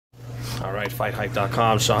All right,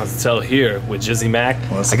 FightHype.com. Sean Zattel here with Jizzymack.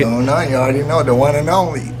 What's going on? You already know, the one and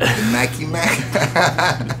only, the Macky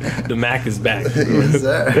Mac. The Mac is back. Yes,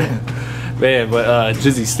 sir. Man, but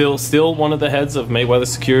Jizzy, still one of the heads of Mayweather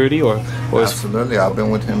Security, or Absolutely. I've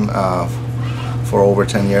been with him for over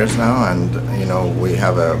 10 years now, and you know, we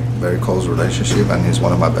have a very close relationship, and he's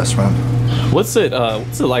one of my best friends. What's it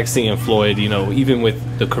like seeing Floyd? You know, even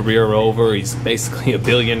with the career over, he's basically a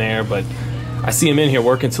billionaire, but I see him in here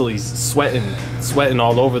working till he's sweating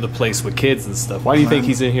all over the place with kids and stuff. Why do you think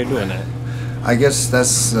he's in here doing that? I guess that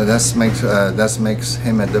makes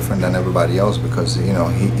him different than everybody else, because you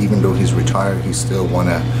know, even though he's retired, he still want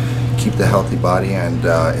to keep the healthy body, and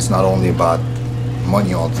it's not only about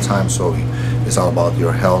money all the time. So it's all about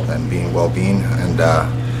your health and being well-being, and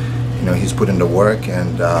you know, he's put in the work,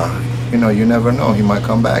 and you know, you never know, he might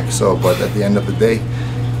come back. So, but at the end of the day,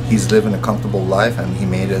 he's living a comfortable life, and he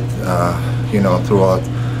made it, you know, throughout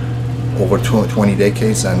over 20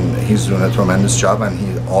 decades, and he's doing a tremendous job,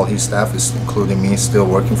 and all his staff, is including me, still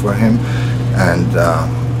working for him, and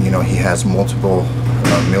you know, he has multiple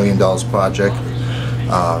 $1 million project,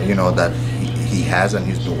 you know, that he has and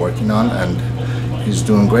he's been working on, and he's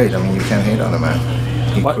doing great. I mean, you can't hate on him,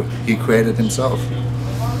 man. He created himself.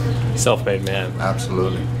 Self-made man.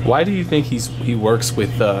 Absolutely. Why do you think he works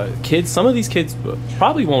with kids? Some of these kids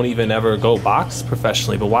probably won't even ever go box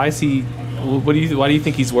professionally, but why do you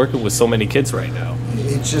think he's working with so many kids right now?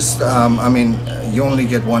 It's just, I mean, you only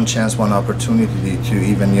get one chance, one opportunity to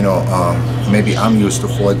even, you know, maybe I'm used to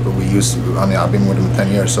Floyd, but I mean, I've been with him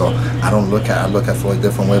 10 years, so I look at Floyd a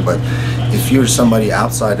different way. But if you're somebody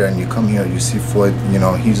outsider and you come here, you see Floyd, you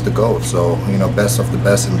know, he's the GOAT. So, you know, best of the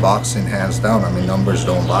best in boxing, hands down. I mean, numbers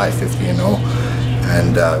don't lie, 50-0.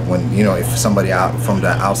 And when, you know, if somebody out from the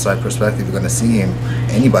outside perspective, you're going to see him,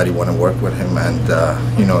 anybody want to work with him,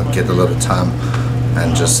 and you know, get a little time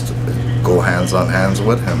and just go hands on hands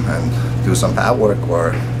with him and do some pad work,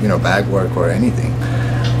 or you know, bag work, or anything.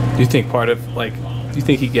 Do you think do you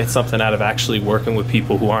think he gets something out of actually working with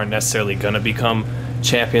people who aren't necessarily going to become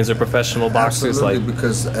champions or professional boxers? Absolutely,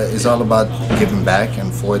 because it's all about giving back,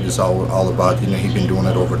 and Floyd is all about, you know, he's been doing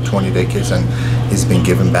it over 20 decades, and he's been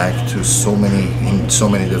giving back to in so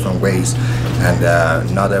many different ways,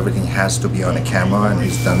 and not everything has to be on a camera, and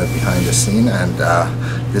he's done it behind the scene, and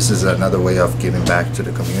this is another way of giving back to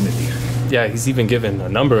the community. Yeah, he's even given a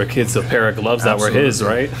number of kids a pair of gloves that were his,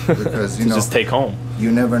 right? Because you know, just take home. You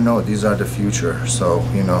never know; these are the future. So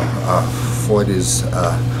you know, Floyd is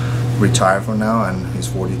retired for now, and he's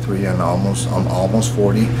 43, and I'm almost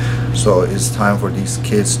 40. So it's time for these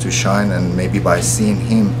kids to shine, and maybe by seeing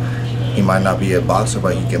him, he might not be a boxer,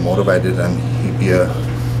 but he get motivated, and he'd be a,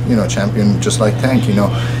 you know, champion just like Tank. You know,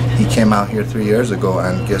 he came out here 3 years ago,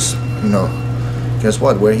 and guess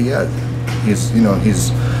what? Where he at? He's, you know,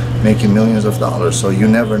 he's making millions of dollars. So you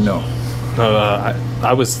never know.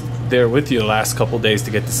 I was there with you the last couple of days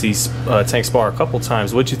to get to see Tank spar a couple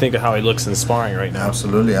times. What do you think of how he looks in sparring right now?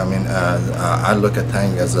 Absolutely. I mean, I look at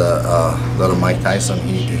Tank as a little Mike Tyson.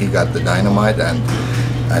 He got the Dynamite,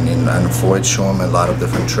 and Floyd show him a lot of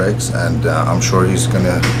different tricks, and I'm sure he's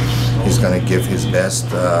gonna give his best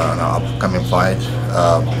in an upcoming fight.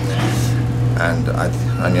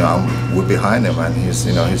 And you know, we're behind him, and he's,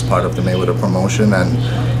 you know, he's part of the Mayweather promotion, and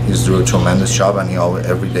he's doing a tremendous job, and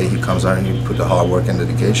every day he comes out and he put the hard work and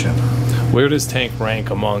dedication. Where does Tank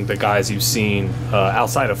rank among the guys you've seen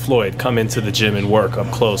outside of Floyd come into the gym and work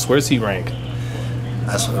up close? Where's he rank?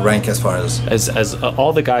 As far as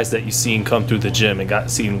all the guys that you've seen come through the gym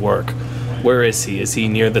and seen work, where is he? Is he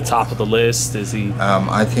near the top of the list? Is he?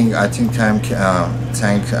 I think Tank.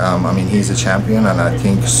 I mean, he's a champion, and I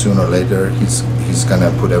think sooner or later he's gonna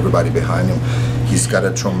put everybody behind him. He's got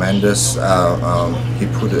a tremendous. He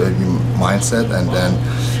put a mindset, and then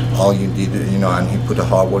all you did, you know, and he put the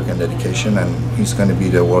hard work and dedication, and he's gonna be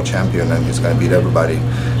the world champion, and he's gonna beat everybody.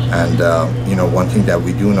 And you know, one thing that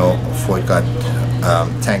we do know,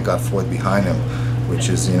 Tank got Floyd behind him, which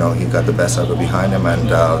is, you know, he got the best ever behind him, and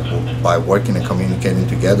by working and communicating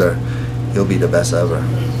together, he'll be the best ever.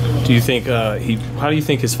 Do you think how do you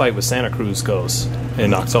think his fight with Santa Cruz goes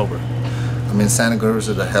in October? I mean, Santa Cruz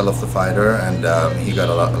is a hell of a fighter, and he got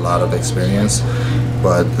a lot of experience,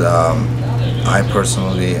 but I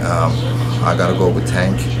personally, I gotta go with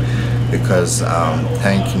Tank, because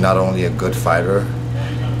Tank not only a good fighter,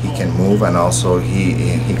 he can move, and also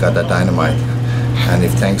he got that Dynamite. And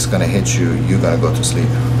if Tank's gonna hit you, you're gonna go to sleep.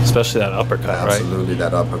 Especially that uppercut, right? Absolutely,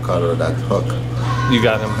 that uppercut or that hook. You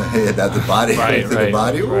got him. Yeah, that's the body. Right, the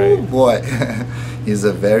body. Ooh, boy. He's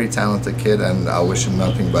a very talented kid, and I wish him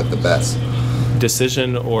nothing but the best.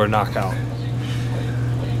 Decision or knockout?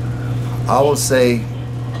 I will say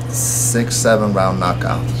 6-7 round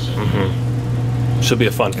knockout. Should be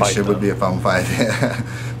a fun fight. It would be a fun fight.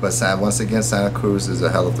 But once again, Santa Cruz is a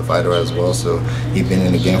hell of a fighter as well. So he's been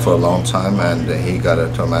in the game for a long time, and he got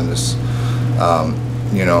a tremendous,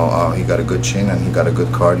 he got a good chin and he got a good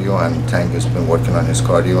cardio. And Tank has been working on his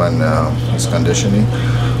cardio and his conditioning.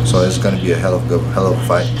 So it's going to be a hell of a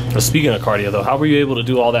fight. Well, speaking of cardio, though, how were you able to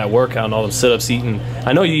do all that workout and all them sit-ups, eating?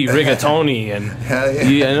 I know you eat rigatoni, and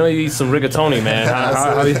I know you eat some rigatoni, man.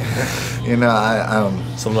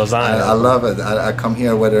 Some lasagna. I love it. I come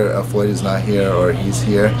here whether Floyd is not here or he's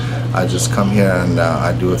here. I just come here and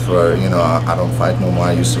I do it for, I don't fight no more.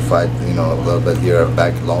 I used to fight, a little bit here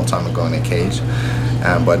back a long time ago in a cage.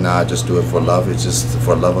 But now I just do it for love. It's just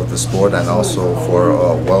for love of the sport and also for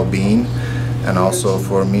well-being. And also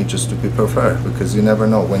for me just to be prepared, because you never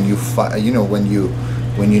know when you fight.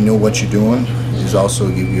 When you know what you're doing, it also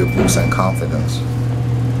give you a boost and confidence.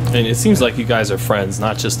 And it seems like you guys are friends,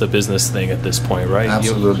 not just a business thing at this point, right?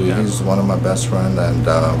 Absolutely. He's one of my best friends, and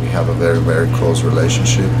we have a very, very close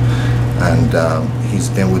relationship. And he's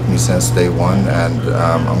been with me since day one, and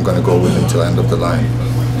I'm gonna go with him till the end of the line.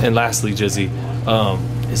 And lastly, Jizzy,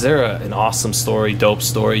 is there an awesome story, dope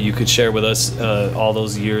story you could share with us all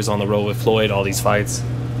those years on the road with Floyd, all these fights?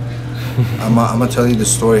 I'm gonna tell you the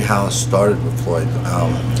story how it started with Floyd.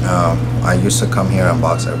 I used to come here and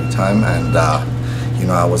box every time, and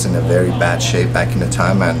I was in a very bad shape back in the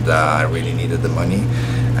time, and I really needed the money.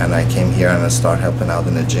 And I came here and I started helping out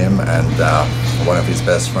in the gym, and one of his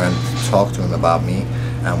best friends talked to him about me.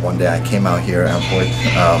 And one day I came out here, and Floyd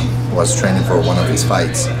was training for one of his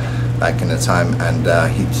fights back in the time, and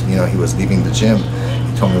he was leaving the gym.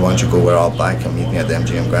 He told me, "Why don't you go wear all black and meet me at the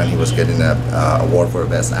MGM Grand?" He was getting an award for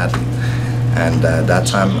best athlete, and that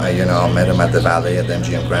time I met him at the valet at the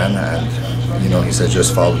MGM Grand, and he said,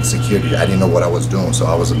 "Just follow the security." I didn't know what I was doing, so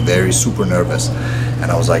I was very super nervous,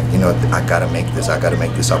 and I was like, I gotta make this. I gotta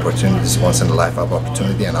make this opportunity, this once in a lifetime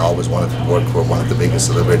opportunity, and I always wanted to work for one of the biggest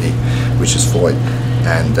celebrity, which is Floyd.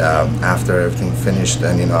 And after everything finished,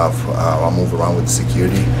 and I'll move around with the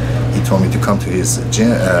security, he told me to come to his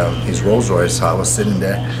gym, his Rolls Royce. So I was sitting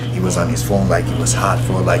there. He was on his phone like it was hot,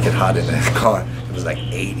 like it hot in the car. It was like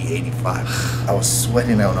 80, 85. I was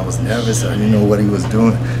sweating out and I was nervous. I didn't know what he was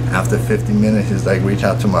doing. After 50 minutes, he's like, reach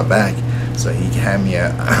out to my bag. So he handed me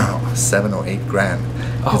a 7 or 8 grand.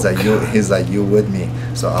 He's like, you with me?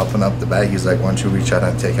 So I open up the bag. He's like, why don't you reach out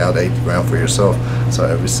and take out 8 grand for yourself? So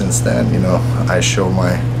ever since then, I show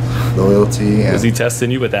my loyalty. And was he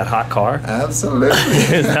testing you with that hot car? Absolutely.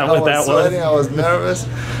 Is that what that was? I was nervous,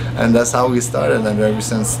 and that's how we started. And ever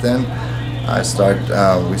since then,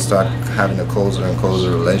 we start having a closer and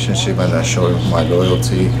closer relationship, and I show him my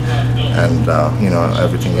loyalty, and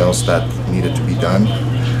everything else that needed to be done,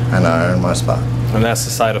 and I earned my spot. And that's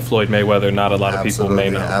the side of Floyd Mayweather not a lot of people may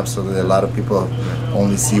know. Absolutely. A lot of people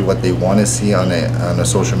only see what they want to see on a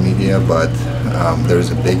social media, but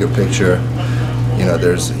there's a bigger picture.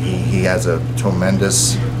 He has a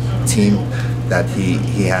tremendous team that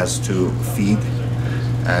he has to feed,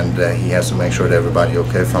 and he has to make sure that everybody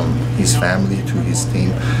okay, from his family to his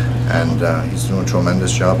team, and he's doing a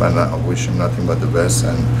tremendous job, and I wish him nothing but the best.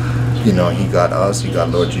 And he got us, he got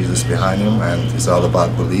Lord Jesus behind him, and it's all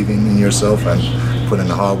about believing in yourself and putting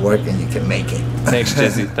the hard work, and you can make it. Thanks,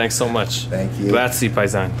 Jizzy. Thanks so much. Thank you. Grazie,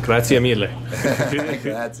 paisan. Grazie mille.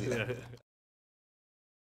 Grazie.